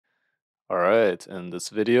All right, in this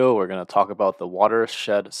video, we're going to talk about the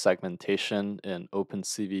watershed segmentation in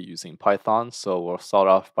OpenCV using Python. So we'll start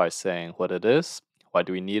off by saying what it is, why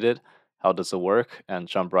do we need it, how does it work, and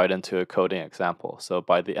jump right into a coding example. So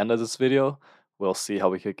by the end of this video, we'll see how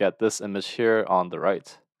we could get this image here on the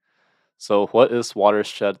right. So what is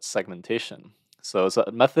watershed segmentation? So it's a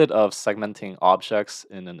method of segmenting objects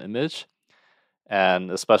in an image, and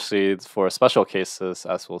especially for special cases,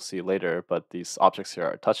 as we'll see later, but these objects here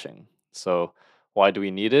are touching. So why do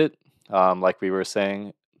we need it? Like we were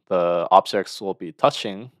saying, the objects will be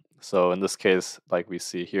touching. So in this case, like we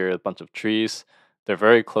see here, a bunch of trees, they're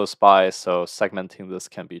very close by, so segmenting this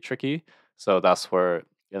can be tricky. So that's where,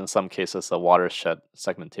 in some cases, the watershed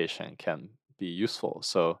segmentation can be useful.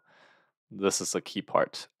 So this is a key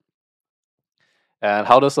part. And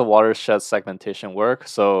how does the watershed segmentation work?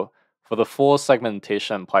 So for the full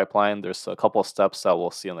segmentation pipeline, there's a couple steps that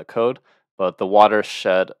we'll see in the code, but the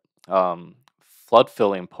watershed flood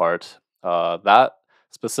filling part, that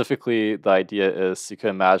specifically the idea is you can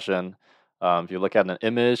imagine if you look at an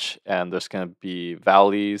image and there's going to be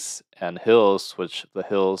valleys and hills, which the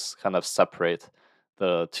hills kind of separate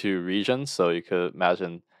the two regions. So you could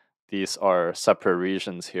imagine these are separate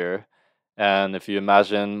regions here. And if you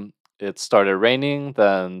imagine it started raining,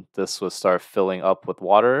 then this would start filling up with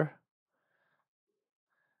water,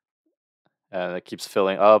 and it keeps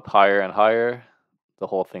filling up higher and higher. The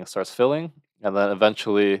whole thing starts filling, and then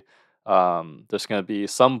eventually, there's going to be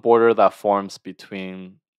some border that forms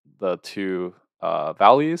between the two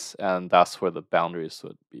valleys, and that's where the boundaries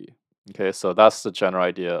would be. Okay, so that's the general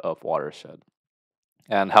idea of watershed,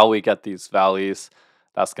 and how we get these valleys.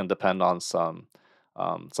 That's going to depend on some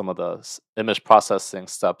of the image processing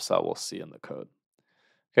steps that we'll see in the code.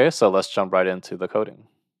 Okay, so let's jump right into the coding.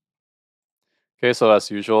 Okay, so as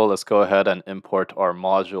usual, let's go ahead and import our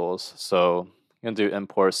modules. So I'm going to do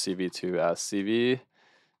import cv2 as cv,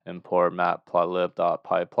 import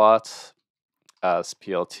matplotlib.pyplot as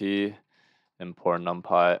plt, import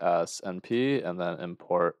numpy as np, and then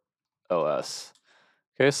import os.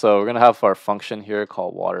 Okay, so we're going to have our function here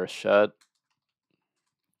called watershed.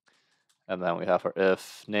 And then we have our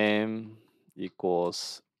if name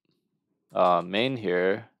equals main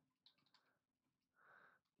here.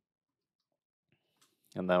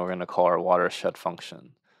 And then we're going to call our watershed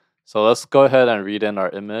function. So let's go ahead and read in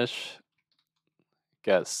our image,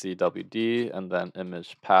 get cwd, and then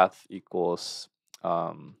image path equals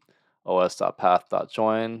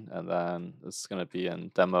os.path.join, and then it's going to be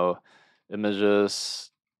in demo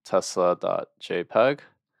images tesla.jpg.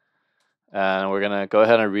 And we're going to go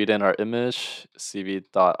ahead and read in our image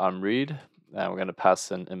cv.onRead, and we're going to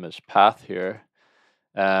pass in image path here.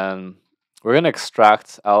 And we're going to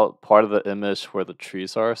extract out part of the image where the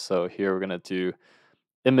trees are. So here we're going to do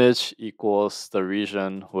image equals the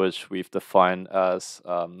region which we've defined as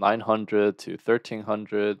 900 to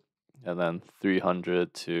 1300, and then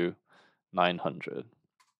 300 to 900.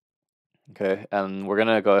 Okay, and we're going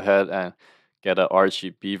to go ahead and get an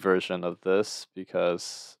RGB version of this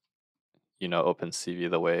because, you know,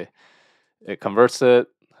 OpenCV, the way it converts it,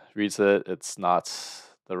 reads it, it's not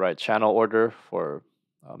the right channel order for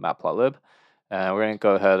matplotlib. And we're going to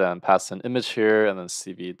go ahead and pass an image here, and then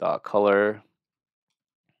cv.color,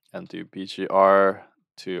 and do BGR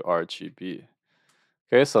to RGB.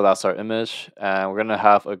 Okay, so that's our image, and we're going to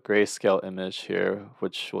have a grayscale image here,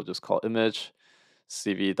 which we'll just call image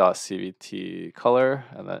cv.cvt color,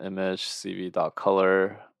 and then image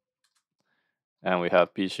cv.color, and we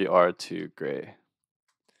have BGR to gray.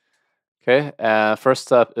 Okay, and first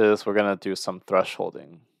step is we're going to do some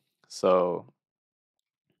thresholding. So,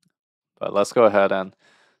 but let's go ahead and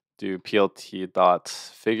do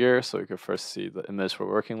plt.figure so we can first see the image we're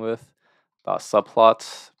working with,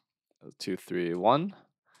 .subplot 231,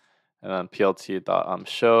 and then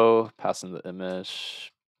plt.show, pass in the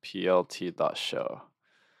image plt.show.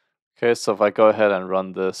 Okay, so if I go ahead and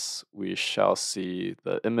run this, we shall see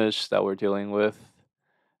the image that we're dealing with.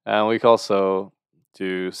 And we can also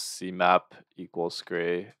do cmap equals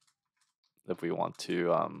gray if we want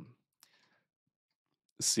to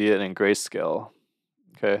see it in grayscale.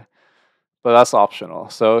 Okay, but that's optional.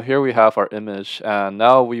 So here we have our image, and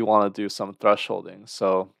now we want to do some thresholding.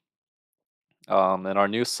 So in our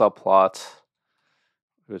new subplot,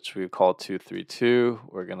 which we call 232,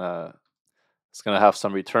 it's gonna have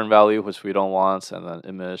some return value which we don't want, and then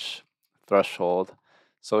image threshold.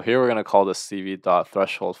 So here we're gonna call the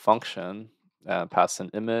cv.threshold function and pass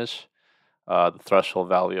an image, the threshold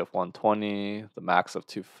value of 120, the max of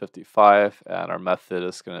 255, and our method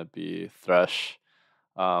is gonna be thresh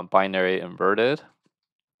binary inverted.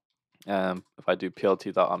 And if I do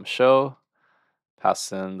plt.show,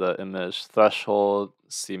 pass in the image threshold,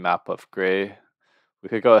 see map of gray. We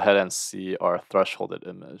could go ahead and see our thresholded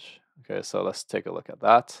image. Okay, so let's take a look at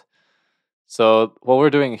that. So what we're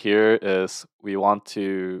doing here is we want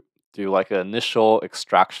to do like an initial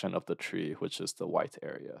extraction of the tree, which is the white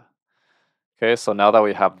area. Okay, so now that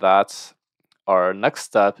we have that, our next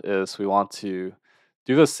step is we want to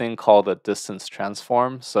do this thing called the distance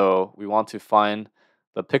transform. So we want to find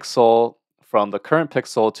the pixel from the current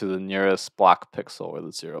pixel to the nearest black pixel or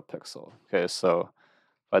the 0 pixel. Okay, so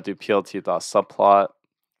if I do plt.subplot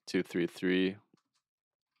 233,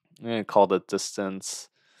 I'm going to call the distance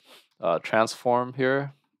transform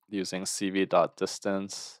here using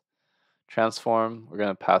cv.distance transform. We're going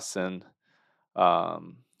to pass in, or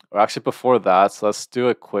actually before that, so let's do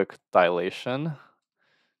a quick dilation.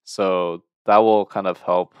 So that will kind of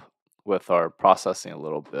help with our processing a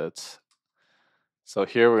little bit. So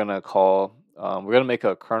here we're going to call, we're going to make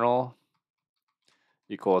a kernel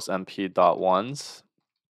equals mp.ones.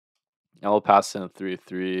 And we'll pass in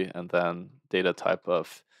 3 and then data type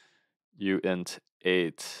of uint8.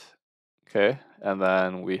 Okay, and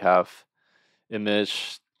then we have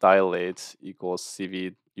image dilate equals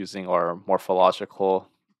cv using our morphological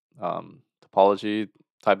topology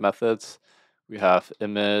type methods. We have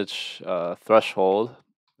image threshold,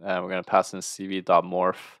 and we're going to pass in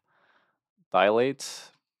cv.morph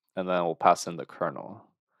dilate, and then we'll pass in the kernel.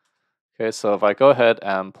 Okay, so if I go ahead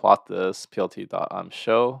and plot this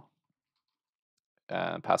plt.show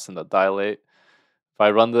and pass in the dilate, if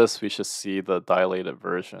I run this, we should see the dilated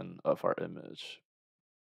version of our image.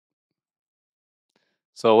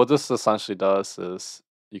 So what this essentially does is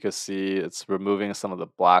you can see it's removing some of the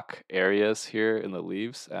black areas here in the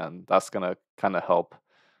leaves, and that's going to kind of help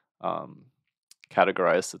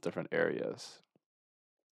categorize the different areas.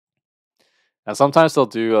 And sometimes they'll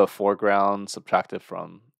do a foreground subtracted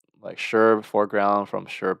from like sure foreground from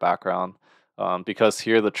sure background, because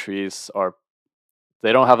here the trees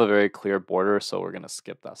they don't have a very clear border, so we're going to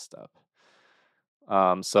skip that step.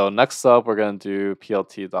 So next up, we're going to do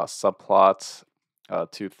plt.subplot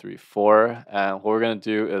 234, and what we're going to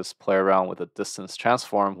do is play around with the distance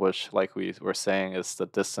transform, which, like we were saying, is the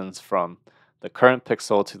distance from the current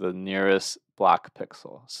pixel to the nearest black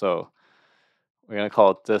pixel. So we're going to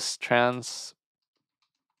call it distrans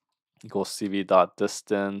equals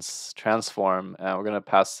cv.distance transform, and we're going to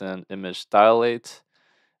pass in image dilate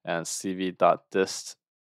and cv.dist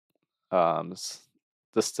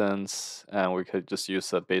distance, and we could just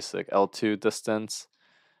use a basic L2 distance.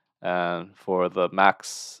 And for the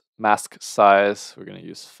mask size, we're going to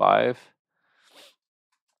use 5.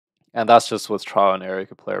 And that's just with trial and error. You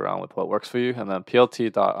can play around with what works for you. And then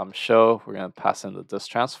plt.show, we're going to pass in the dist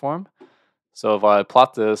transform. So if I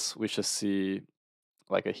plot this, we should see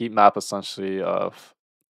like a heat map essentially of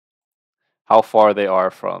how far they are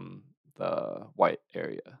from the white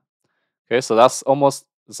area. Okay, so it's almost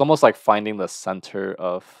like finding the center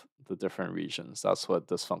of the different regions. That's what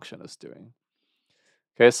this function is doing.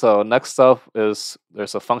 Okay, so next up is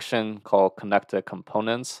there's a function called connected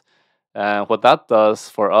components. And what that does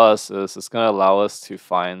for us is it's going to allow us to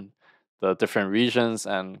find the different regions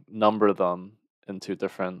and number them into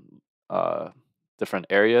different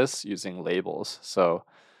areas using labels. So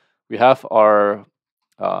we have our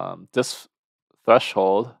this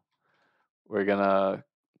threshold. We're gonna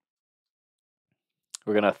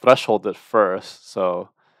threshold it first. So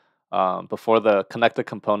before the connected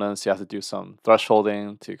components, you have to do some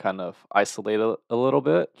thresholding to kind of isolate it a little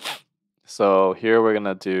bit. So here we're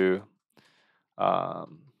gonna do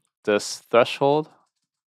this threshold,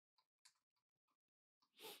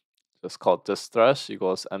 just called this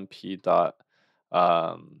equals mp dot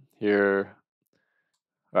here,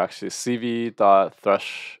 or actually cv dot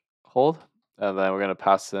threshold, and then we're gonna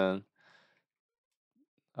pass in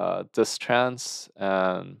distrans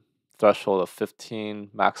and threshold of 15,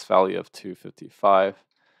 max value of 255,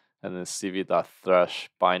 and then cv.thresh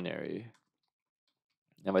binary.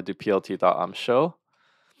 And I do plt.show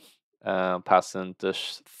and pass in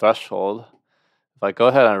this threshold. If I go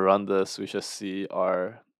ahead and run this, we should see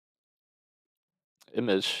our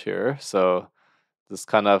image here. So this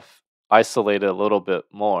kind of isolated a little bit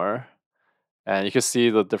more, and you can see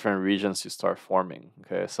the different regions you start forming.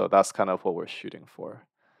 Okay, so that's kind of what we're shooting for.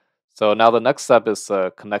 So now the next step is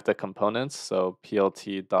connected components. So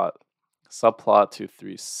plt.subplot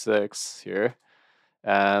 236 here.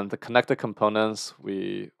 And the connected components,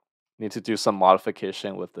 we need to do some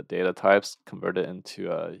modification with the data types, convert it into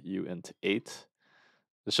a uint8.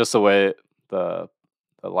 It's just the way the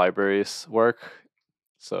libraries work.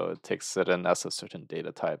 So it takes it in as a certain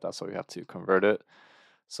data type. That's why we have to convert it.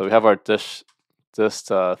 So we have our this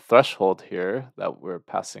threshold here that we're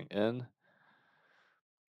passing in,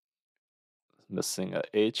 missing a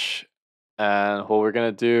H. And what we're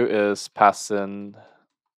going to do is pass in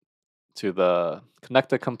to the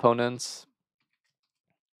connected components,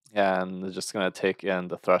 and it's just going to take in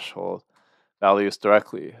the threshold values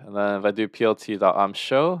directly. And then if I do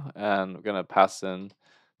plt.show, and we're going to pass in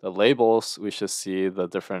the labels, we should see the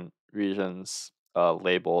different regions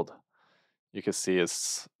labeled. You can see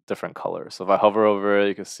it's different colors. So if I hover over it,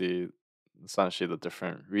 you can see essentially the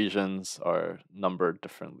different regions are numbered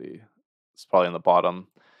differently. It's probably in the bottom.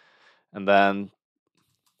 And then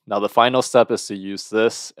now the final step is to use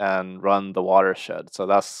this and run the watershed. So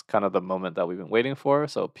that's kind of the moment that we've been waiting for.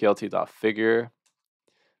 So plt.figure,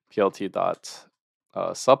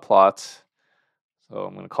 plt.subplot. So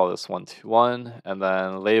I'm going to call this 121, and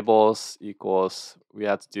then labels equals, we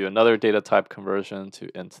have to do another data type conversion to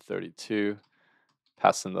int32,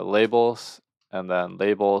 pass in the labels, and then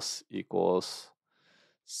labels equals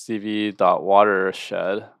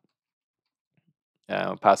cv.watershed, and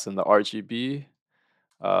we'll pass in the RGB,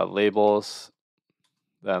 labels,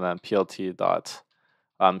 and then plt.show,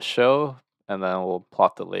 and then we'll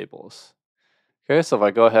plot the labels. Okay, so if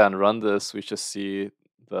I go ahead and run this, we should see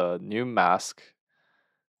the new mask.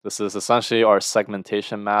 This is essentially our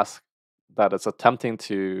segmentation mask that it's attempting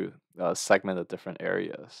to segment the different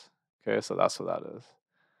areas. Okay, so that's what that is.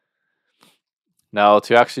 Now,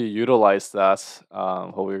 to actually utilize that,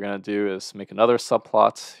 what we're going to do is make another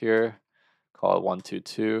subplot here, call it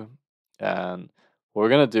 122. And what we're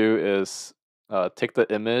going to do is take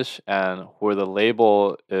the image, and where the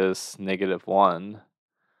label is -1,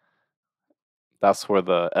 that's where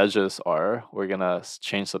the edges are. We're going to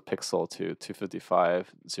change the pixel to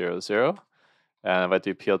 255,000. And if I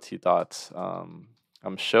do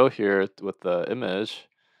plt.show here with the image,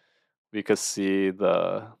 we could see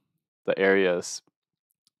the areas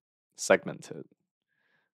segmented.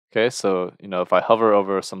 Okay, so if I hover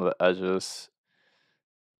over some of the edges,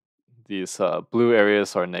 these blue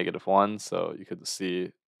areas are -1, so you could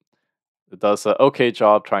see it does an okay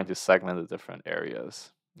job trying to segment the different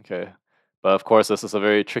areas. Okay, but of course this is a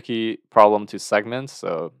very tricky problem to segment,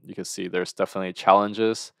 so you can see there's definitely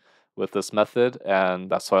challenges with this method, and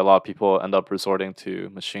that's why a lot of people end up resorting to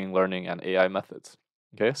machine learning and AI methods.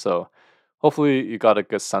 Okay, so hopefully you got a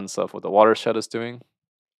good sense of what the watershed is doing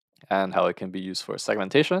and how it can be used for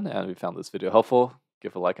segmentation, and we found this video helpful.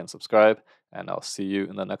 Give a like and subscribe, and I'll see you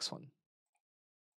in the next one.